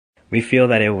We feel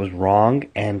that it was wrong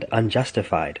and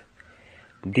unjustified.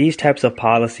 These types of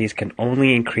policies can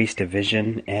only increase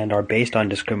division and are based on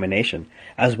discrimination,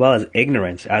 as well as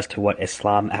ignorance as to what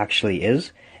Islam actually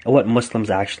is and what Muslims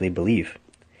actually believe.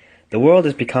 The world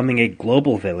is becoming a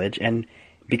global village and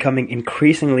becoming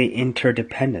increasingly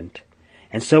interdependent,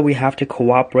 and so we have to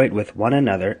cooperate with one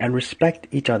another and respect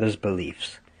each other's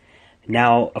beliefs.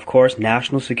 Now, of course,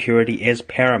 national security is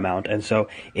paramount, and so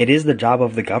it is the job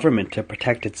of the government to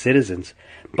protect its citizens.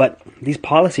 But these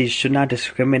policies should not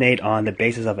discriminate on the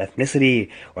basis of ethnicity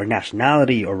or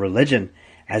nationality or religion,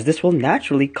 as this will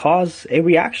naturally cause a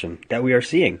reaction that we are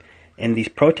seeing in these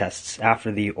protests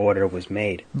after the order was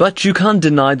made. But you can't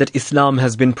deny that Islam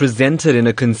has been presented in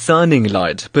a concerning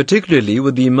light, particularly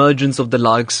with the emergence of the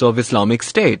likes of Islamic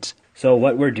State. So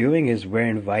what we're doing is we're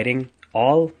inviting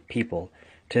all people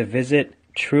to visit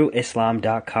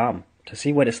trueislam.com to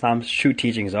see what Islam's true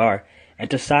teachings are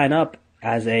and to sign up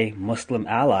as a Muslim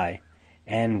ally.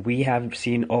 And we have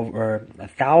seen over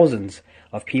thousands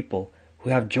of people who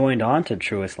have joined on to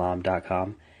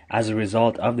trueislam.com as a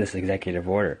result of this executive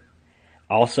order.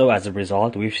 Also, as a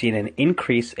result, we've seen an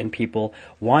increase in people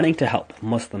wanting to help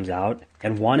Muslims out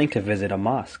and wanting to visit a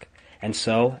mosque. And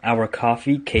so, our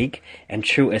coffee, cake, and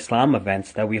True Islam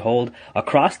events that we hold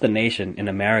across the nation in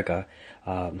America,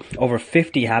 over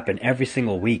 50 happen every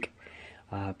single week.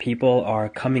 People are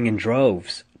coming in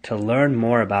droves to learn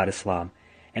more about Islam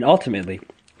and ultimately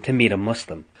to meet a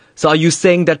Muslim. So are you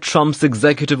saying that Trump's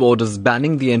executive orders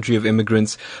banning the entry of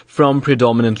immigrants from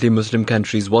predominantly Muslim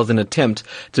countries was an attempt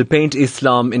to paint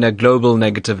Islam in a global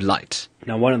negative light?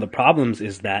 Now, one of the problems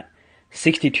is that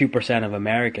 62% of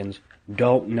Americans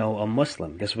don't know a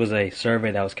Muslim. This was a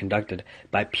survey that was conducted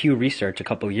by Pew Research a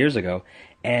couple of years ago,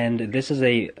 and this is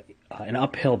an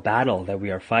uphill battle that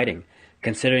we are fighting,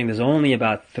 considering there's only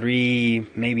about 3,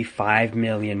 maybe 5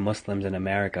 million Muslims in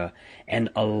America, and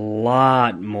a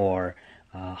lot more,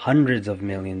 hundreds of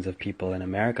millions of people in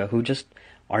America who just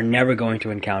are never going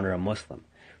to encounter a Muslim.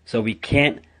 So we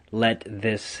can't let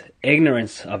this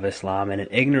ignorance of Islam and an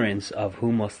ignorance of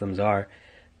who Muslims are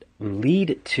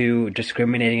lead to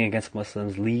discriminating against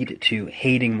Muslims, lead to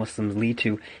hating Muslims, lead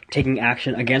to taking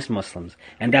action against Muslims.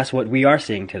 And that's what we are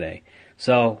seeing today.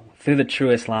 So through the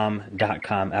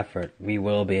trueislam.com effort, we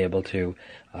will be able to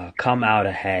come out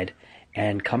ahead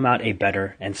and come out a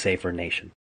better and safer nation.